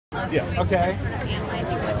Yeah. Okay.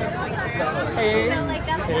 Hey.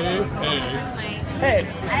 Hey.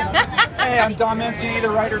 Hey, I'm Don Mancini, the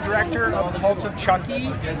writer-director of Cult of Chucky.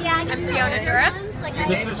 I'm Fiona Durrett.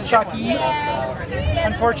 This is Chucky.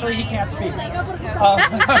 Unfortunately, he can't speak.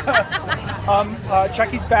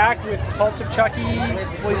 Chucky's back with Cult of Chucky.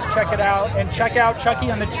 Please check it out. And check out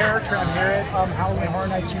Chucky on the Terror Tram here at Halloween Horror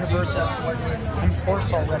Nights Universal. I'm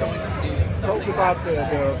hoarse already. Tell us about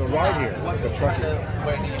the ride here, the Chucky.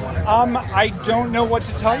 I don't know what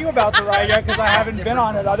to tell you about the ride yet because I haven't been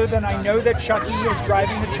on it, other than I know that Chucky is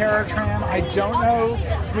driving the Terror Tram. I don't know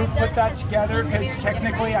who put that together because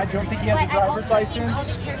technically I don't think he has a driver's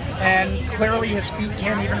license, and clearly his feet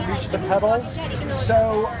can't even reach the pedals.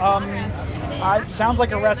 So it sounds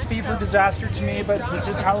like a recipe for disaster to me, but this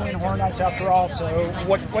is Halloween Horror Nights after all, so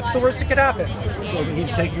what's the worst that could happen? So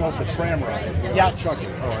he's taking off the tram ride. Yes.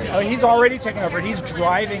 Chucky. Oh, yeah. He's already taken over. He's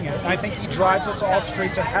driving it. I think he drives us all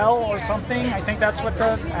straight to hell or something. I think that's what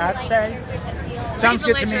the ads say. Sounds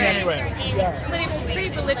good to me anyway. Yeah. Pretty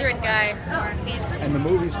belligerent guy. And the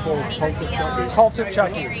movie's called Cult of Chucky? Cult of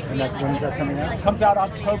Chucky. And when is that coming out? Comes out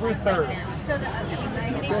October 3rd.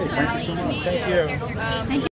 Okay, thank you so much. Thank you.